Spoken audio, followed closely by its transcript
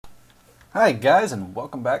Hi guys, and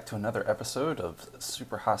welcome back to another episode of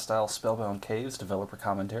Super Hostile Spellbound Caves developer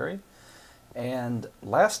commentary. And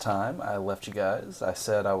last time I left you guys, I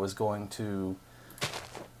said I was going to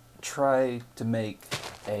try to make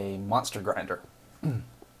a monster grinder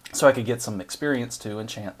so I could get some experience to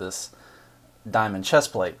enchant this diamond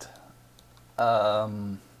chestplate.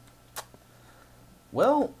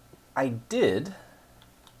 Well, I did,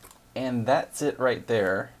 and that's it right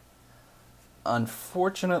there.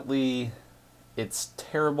 Unfortunately, it's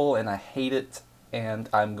terrible and I hate it, and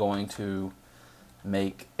I'm going to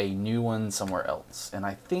make a new one somewhere else. And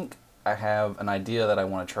I think I have an idea that I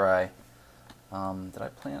want to try. Did I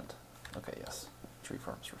plant? Okay, yes. Tree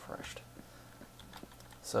farm's refreshed.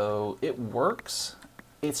 So it works.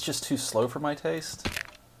 It's just too slow for my taste.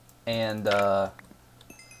 And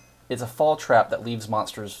it's a fall trap that leaves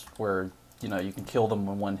monsters where, you know, you can kill them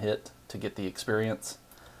in one hit to get the experience.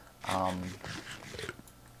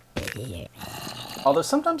 Although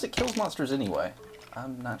sometimes it kills monsters anyway.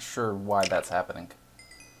 I'm not sure why that's happening.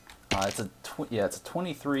 It's a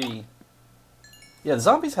 23. Yeah, the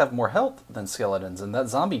zombies have more health than skeletons, and that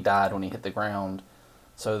zombie died when he hit the ground.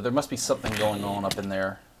 So there must be something going on up in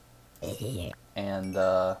there. And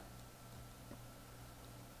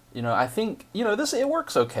you know, I think, you know, it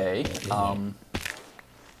works okay.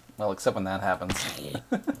 Well, except when that happens.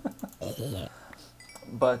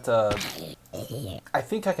 But I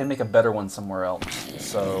think I can make a better one somewhere else.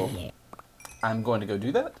 So I'm going to go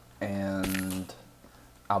do that, and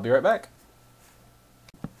I'll be right back.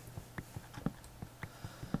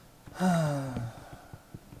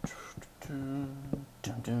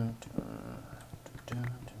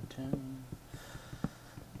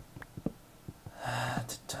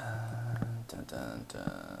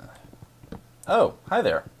 Oh, hi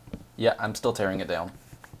there. Yeah, I'm still tearing it down.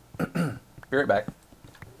 Be right back.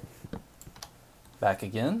 Back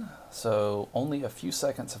again. So only a few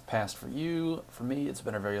seconds have passed for you. For me, it's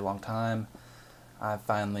been a very long time. I've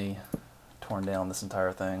finally torn down this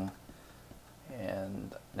entire thing,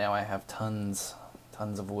 and now I have tons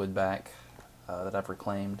of wood back that I've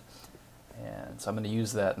reclaimed. And so I'm going to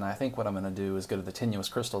use that, and I think what I'm going to do is go to the tenuous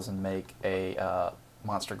crystals and make a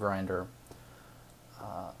monster grinder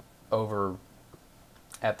over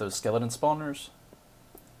at those skeleton spawners.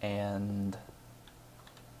 And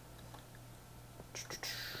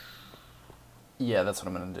yeah, that's what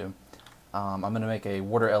I'm going to do. I'm going to make a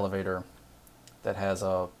water elevator that has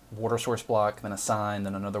a water source block, then a sign,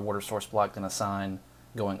 then another water source block, then a sign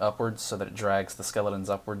going upwards so that it drags the skeletons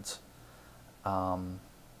upwards. And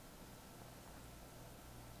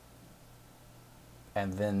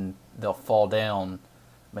then they'll fall down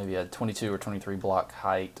maybe a 22 or 23 block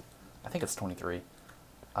height. I think it's 23. It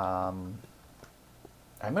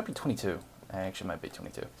might be 22. It actually might be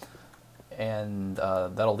 22. And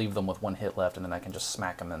that'll leave them with one hit left, and then I can just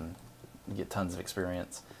smack them and get tons of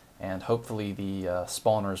experience. And hopefully the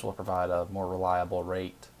spawners will provide a more reliable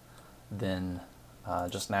rate than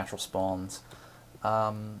just natural spawns.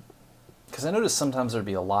 Because I noticed sometimes there'd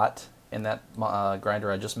be a lot in that grinder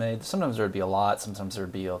I just made. Sometimes there'd be a lot, sometimes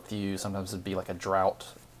there'd be a few, sometimes it'd be like a drought.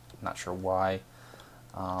 I'm not sure why.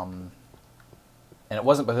 And it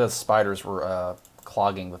wasn't because spiders were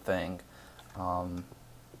clogging the thing.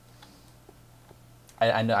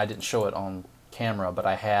 I know I didn't show it on camera, but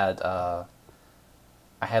I had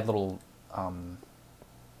little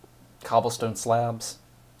cobblestone slabs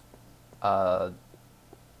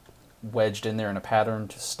wedged in there in a pattern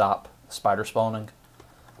to stop spider spawning.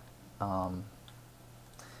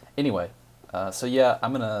 Anyway, so yeah,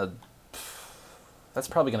 that's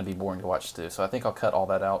probably gonna be boring to watch too, so I think I'll cut all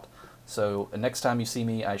that out. So next time you see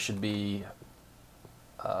me, I should be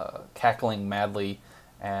cackling madly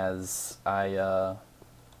as I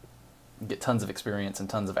get tons of experience and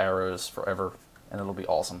tons of arrows forever, and it'll be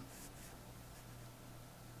awesome.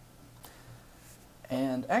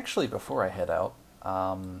 And actually, before I head out,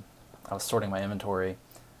 I was sorting my inventory,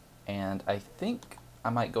 and I think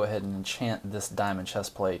I might go ahead and enchant this diamond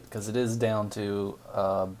chestplate, because it is down to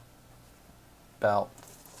about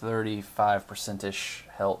 35%-ish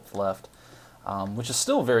health left, which is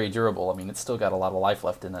still very durable. I mean, it's still got a lot of life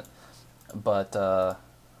left in it, but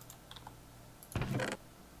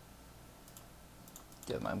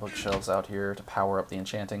get my bookshelves out here to power up the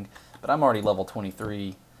enchanting. But I'm already level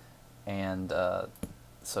 23, and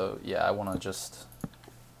so yeah, I want to just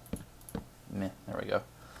there we go.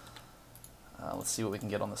 Let's see what we can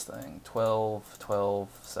get on this thing. 12, 12,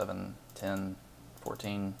 7, 10,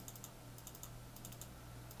 14,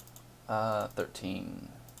 13,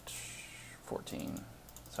 14.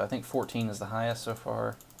 So I think 14 is the highest so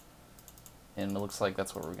far. and it looks like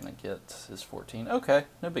that's what we're going to get is 14. Okay,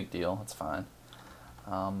 no big deal. That's fine.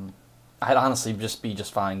 I'd honestly just be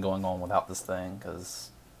just fine going on without this thing,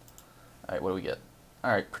 because... Alright, what do we get?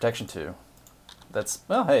 Alright, protection 2. That's,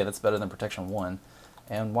 well, hey, that's better than protection 1.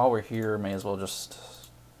 And while we're here, may as well just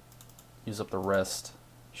use up the rest.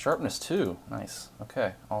 Sharpness 2. Nice.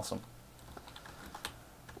 Okay, awesome.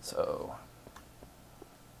 So...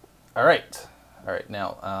 Alright. Alright,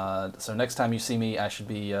 now, so next time you see me, I should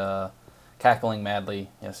be cackling madly.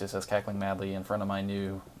 Yes, cackling madly in front of my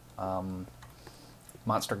new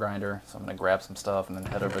monster grinder. So I'm going to grab some stuff and then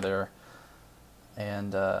head over there.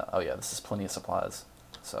 And, oh yeah, this is plenty of supplies.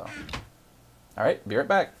 So, alright, be right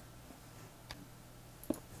back.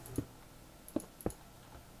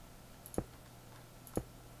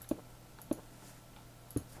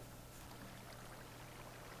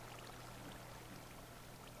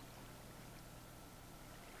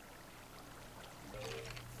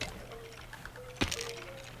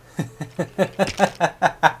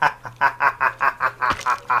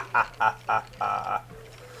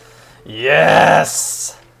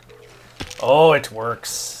 Yes! Oh, it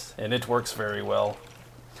works. And it works very well.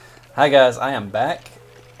 Hi guys, I am back.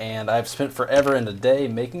 And I've spent forever and a day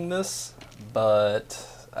making this,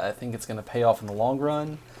 but I think it's going to pay off in the long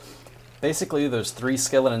run. Basically, there's 3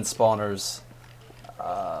 skeleton spawners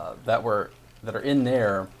that are in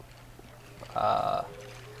there. The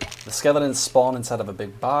skeletons spawn inside of a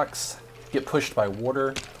big box, get pushed by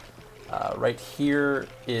water. Right here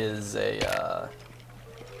is a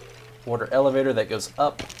water elevator that goes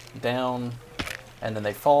up, down, and then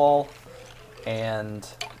they fall. And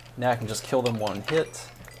now I can just kill them one hit.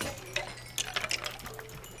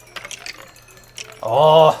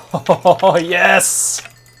 Oh, yes!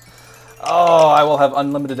 Oh, I will have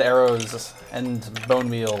unlimited arrows and bone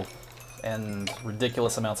meal and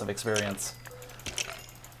ridiculous amounts of experience.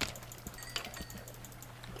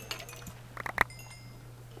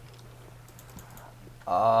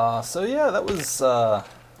 So yeah, that was,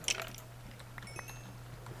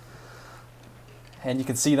 and you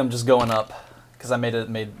can see them just going up, because I made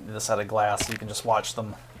this out of glass, so you can just watch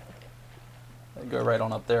them. They go right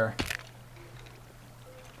on up there.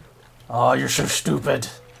 Oh, you're so stupid.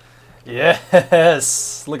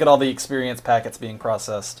 Yes! Look at all the experience packets being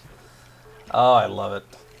processed. Oh, I love it.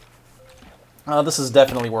 This is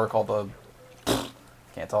definitely worth all the...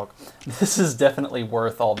 Can't talk. This is definitely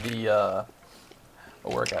worth all the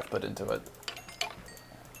work I've put into it.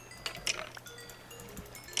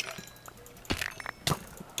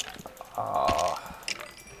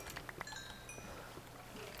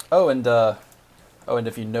 Oh, and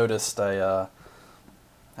if you noticed, I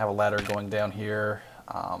have a ladder going down here.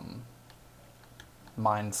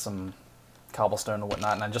 Mined some cobblestone and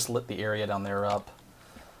whatnot, and I just lit the area down there up.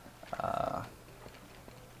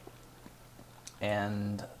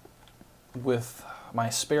 And with my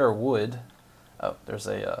spare wood, oh, there's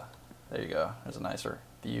a, there you go, there's a nicer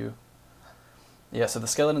view. Yeah, so the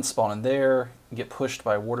skeletons spawn in there, get pushed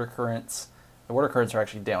by water currents. The water currents are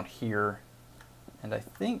actually down here, and I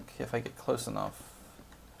think if I get close enough,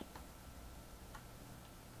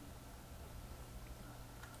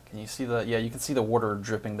 can you see the, yeah, you can see the water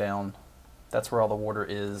dripping down. That's where all the water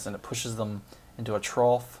is, and it pushes them into a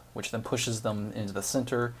trough, which then pushes them into the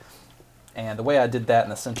center. And the way I did that in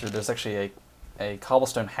the center, there's actually a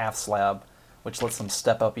cobblestone half slab, which lets them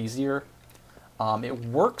step up easier. It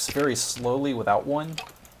works very slowly without one.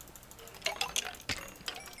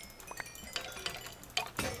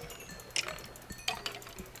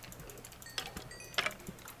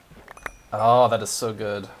 Oh, that is so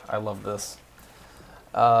good. I love this.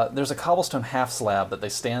 There's a cobblestone half slab that they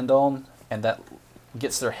stand on, and that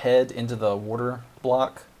gets their head into the water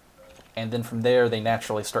block. And then from there, they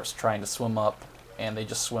naturally start trying to swim up, and they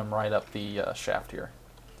just swim right up the shaft here.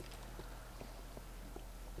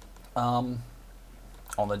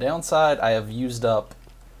 On the downside, I have used up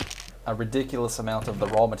a ridiculous amount of the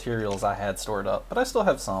raw materials I had stored up, but I still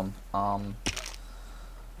have some.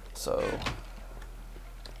 So,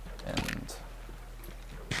 and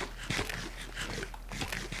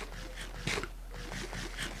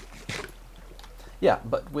yeah,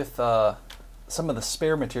 but with some of the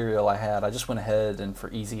spare material I had, I just went ahead and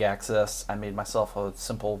for easy access, I made myself a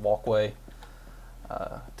simple walkway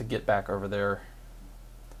to get back over there.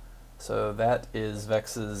 So that is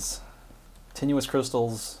Vechs's Tenuous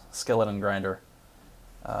Crystals Skeleton Grinder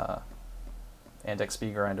and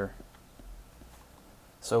XP Grinder.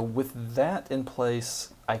 So with that in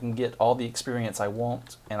place, I can get all the experience I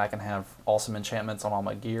want, and I can have awesome enchantments on all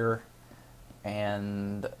my gear.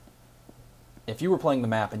 And if you were playing the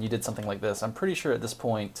map and you did something like this, I'm pretty sure at this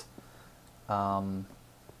point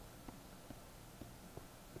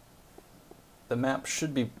the map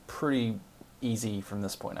should be pretty easy from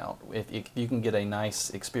this point out. If you can get a nice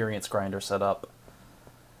experience grinder set up.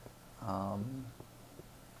 There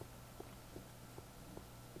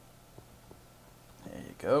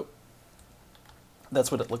you go. That's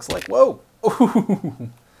what it looks like. Whoa!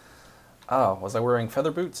 Oh, was I wearing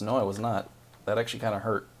feather boots? No, I was not. That actually kind of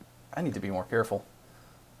hurt. I need to be more careful.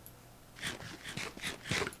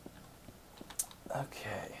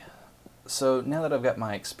 Okay. So now that I've got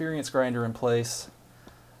my experience grinder in place,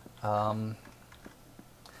 I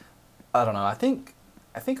don't know. I think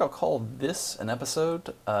I'll call this an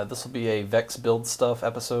episode. This will be a Vechs build stuff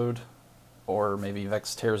episode, or maybe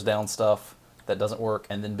Vechs tears down stuff that doesn't work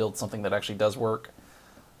and then builds something that actually does work.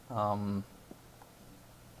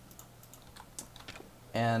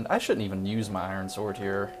 And I shouldn't even use my iron sword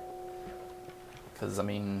here, because I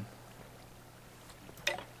mean,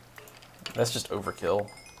 that's just overkill.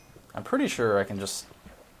 I'm pretty sure I can just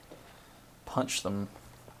punch them.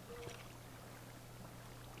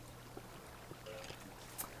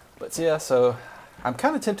 But yeah, so I'm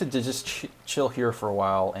kind of tempted to just chill here for a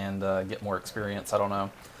while and get more experience. I don't know.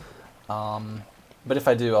 But if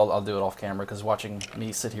I do, I'll do it off camera, because watching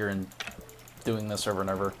me sit here and doing this over and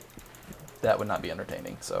over, that would not be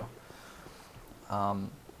entertaining. So I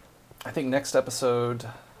think next episode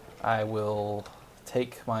I will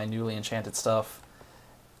take my newly enchanted stuff,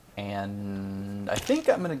 and I think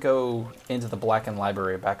I'm going to go into the Blackened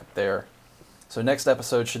Library back up there. So next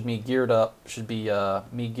episode should be me geared up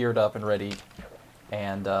and ready,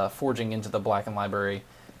 and forging into the Blackened Library.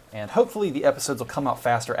 And hopefully the episodes will come out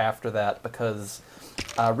faster after that, because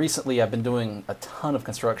recently I've been doing a ton of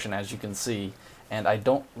construction, as you can see, and I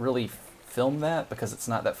don't really film that because it's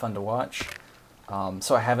not that fun to watch.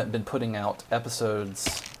 So I haven't been putting out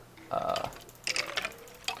episodes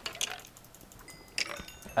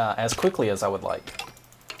as quickly as I would like.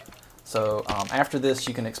 So after this,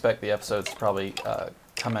 you can expect the episodes to probably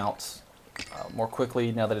come out more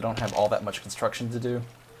quickly, now that I don't have all that much construction to do.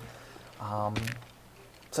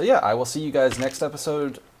 So yeah, I will see you guys next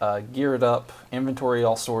episode, geared up, inventory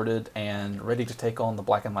all sorted, and ready to take on the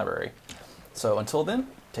Blackened Library. So until then,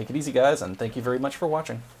 take it easy guys, and thank you very much for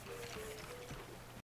watching.